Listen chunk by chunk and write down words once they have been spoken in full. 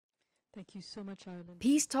Thank you so much, Ireland.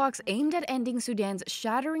 Peace talks aimed at ending Sudan's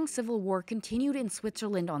shattering civil war continued in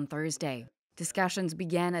Switzerland on Thursday. Discussions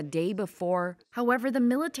began a day before. However, the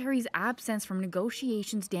military's absence from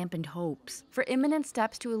negotiations dampened hopes for imminent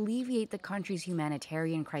steps to alleviate the country's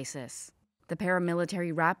humanitarian crisis. The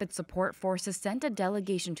paramilitary Rapid Support Forces sent a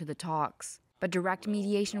delegation to the talks, but direct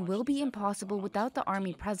mediation will be impossible without the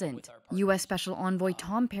army present, U.S. Special Envoy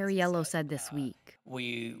Tom Perriello said this week.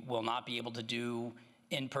 We will not be able to do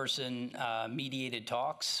in-person mediated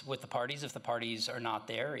talks with the parties if the parties are not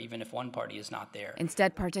there, even if one party is not there.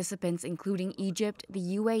 Instead, participants including Egypt,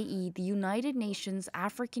 the UAE, the United Nations,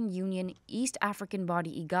 African Union, East African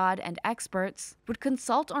body IGAD, and experts would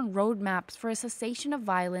consult on roadmaps for a cessation of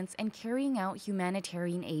violence and carrying out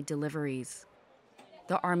humanitarian aid deliveries.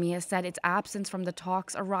 The army has said its absence from the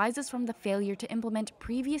talks arises from the failure to implement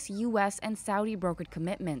previous U.S. and Saudi-brokered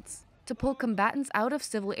commitments to pull combatants out of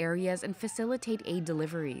civil areas and facilitate aid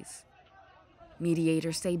deliveries.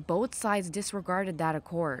 Mediators say both sides disregarded that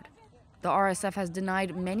accord. The RSF has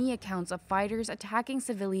denied many accounts of fighters attacking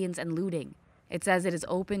civilians and looting. It says it is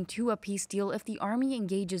open to a peace deal if the army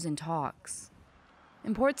engages in talks.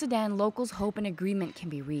 In Port Sudan, locals hope an agreement can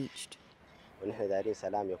be reached.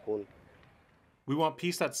 We want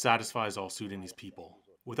peace that satisfies all Sudanese people,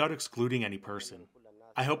 without excluding any person.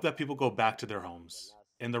 I hope that people go back to their homes,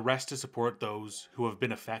 and the rest to support those who have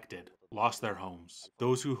been affected, lost their homes,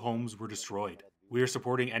 those whose homes were destroyed. We are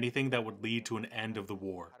supporting anything that would lead to an end of the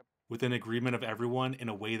war, with an agreement of everyone in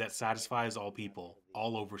a way that satisfies all people,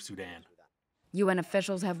 all over Sudan. UN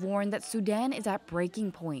officials have warned that Sudan is at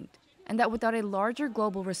breaking point, and that without a larger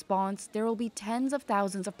global response, there will be tens of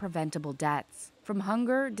thousands of preventable deaths from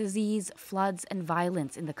hunger, disease, floods, and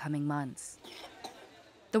violence in the coming months.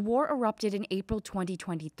 The war erupted in April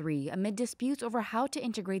 2023 amid disputes over how to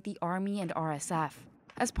integrate the army and RSF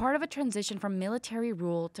as part of a transition from military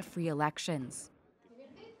rule to free elections.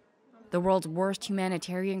 The world's worst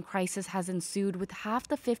humanitarian crisis has ensued, with half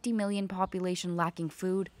the 50 million population lacking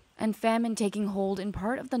food and famine taking hold in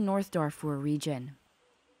part of the North Darfur region.